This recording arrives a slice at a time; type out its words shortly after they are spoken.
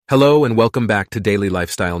Hello and welcome back to Daily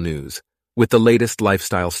Lifestyle News, with the latest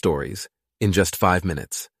lifestyle stories, in just 5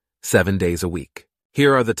 minutes, 7 days a week.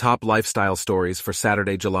 Here are the top lifestyle stories for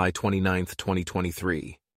Saturday, July 29th,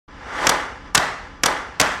 2023.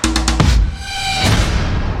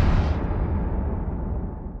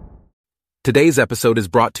 Today's episode is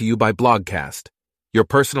brought to you by Blogcast, your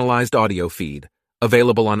personalized audio feed,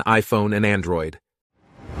 available on iPhone and Android.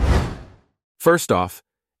 First off,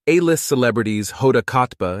 A-list celebrities Hoda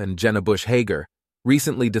Kotb and Jenna Hager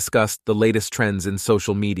recently discussed the latest trends in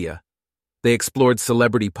social media. They explored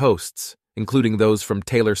celebrity posts, including those from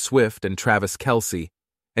Taylor Swift and Travis Kelce,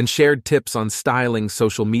 and shared tips on styling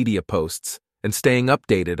social media posts and staying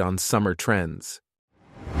updated on summer trends.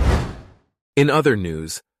 In other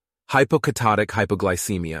news, hypoketotic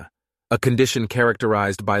hypoglycemia, a condition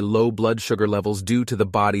characterized by low blood sugar levels due to the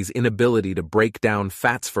body's inability to break down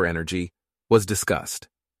fats for energy, was discussed.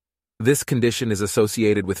 This condition is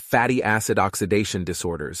associated with fatty acid oxidation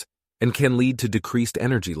disorders and can lead to decreased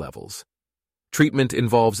energy levels. Treatment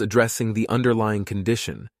involves addressing the underlying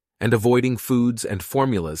condition and avoiding foods and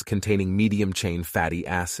formulas containing medium-chain fatty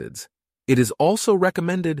acids. It is also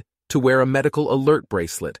recommended to wear a medical alert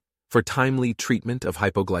bracelet for timely treatment of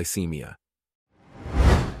hypoglycemia.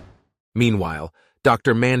 Meanwhile,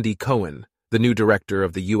 Dr. Mandy Cohen, the new director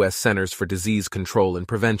of the U.S. Centers for Disease Control and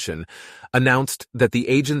Prevention, announced that the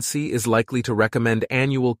agency is likely to recommend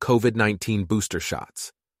annual COVID-19 booster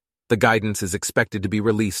shots. The guidance is expected to be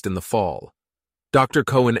released in the fall. Dr.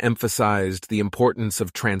 Cohen emphasized the importance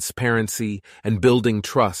of transparency and building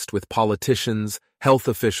trust with politicians, health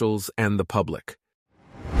officials, and the public.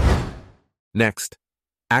 Next,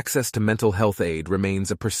 access to mental health aid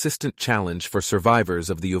remains a persistent challenge for survivors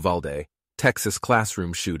of the Uvalde, Texas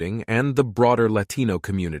classroom shooting and the broader Latino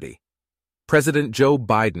community. President Joe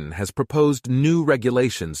Biden has proposed new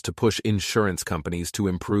regulations to push insurance companies to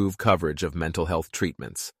improve coverage of mental health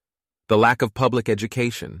treatments. The lack of public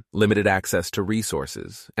education, limited access to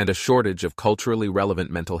resources, and a shortage of culturally relevant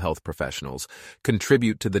mental health professionals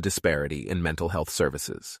contribute to the disparity in mental health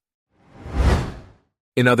services.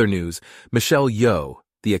 In other news, Michelle Yeoh,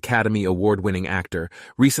 the Academy Award-winning actor,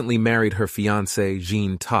 recently married her fiancé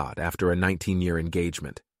Jean Todt after a 19-year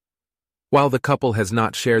engagement. While the couple has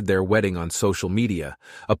not shared their wedding on social media,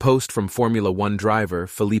 a post from Formula One driver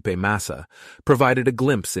Felipe Massa provided a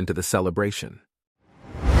glimpse into the celebration.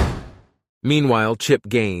 Meanwhile, Chip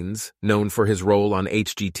Gaines, known for his role on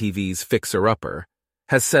HGTV's Fixer Upper,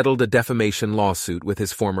 has settled a defamation lawsuit with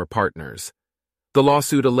his former partners. The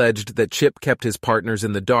lawsuit alleged that Chip kept his partners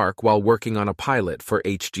in the dark while working on a pilot for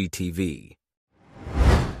HGTV.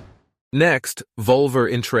 Next,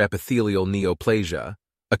 vulvar intraepithelial neoplasia,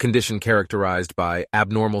 a condition characterized by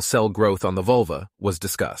abnormal cell growth on the vulva, was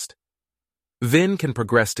discussed. VIN can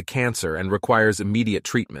progress to cancer and requires immediate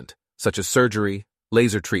treatment, such as surgery,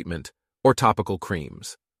 laser treatment, or topical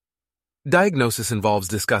creams. Diagnosis involves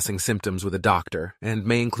discussing symptoms with a doctor and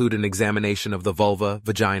may include an examination of the vulva,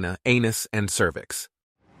 vagina, anus, and cervix.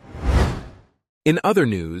 In other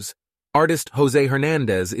news, artist Jose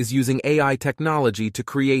Hernandez is using AI technology to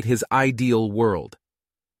create his ideal world.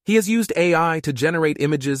 He has used AI to generate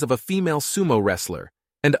images of a female sumo wrestler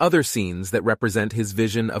and other scenes that represent his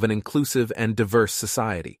vision of an inclusive and diverse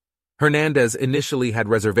society. Hernandez initially had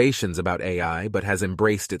reservations about AI but has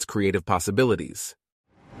embraced its creative possibilities.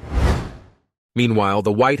 Meanwhile,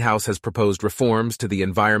 the White House has proposed reforms to the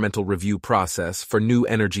environmental review process for new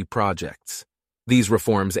energy projects. These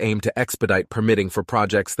reforms aim to expedite permitting for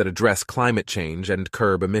projects that address climate change and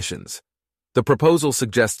curb emissions. The proposal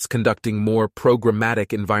suggests conducting more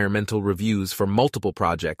programmatic environmental reviews for multiple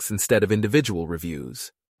projects instead of individual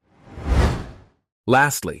reviews.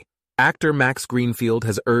 Lastly, actor Max Greenfield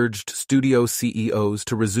has urged studio CEOs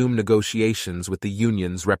to resume negotiations with the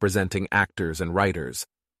unions representing actors and writers.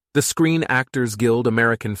 The Screen Actors Guild,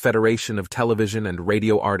 American Federation of Television and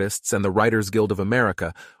Radio Artists, and the Writers Guild of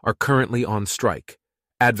America are currently on strike,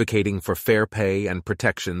 advocating for fair pay and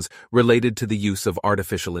protections related to the use of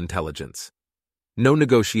artificial intelligence. No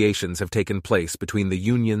negotiations have taken place between the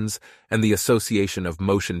unions and the Association of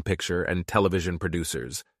Motion Picture and Television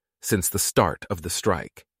Producers since the start of the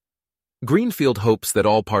strike. Greenfield hopes that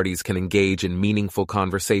all parties can engage in meaningful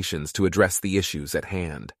conversations to address the issues at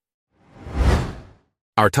hand.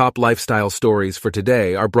 Our top lifestyle stories for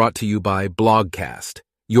today are brought to you by Blogcast,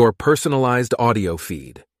 your personalized audio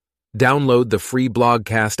feed. Download the free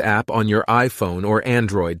Blogcast app on your iPhone or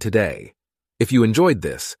Android today. If you enjoyed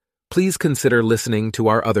this, please consider listening to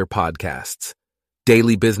our other podcasts: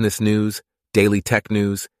 Daily Business News, Daily Tech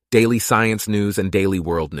News, Daily Science News, and Daily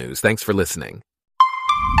World News. Thanks for listening.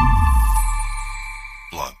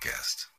 Blogcast.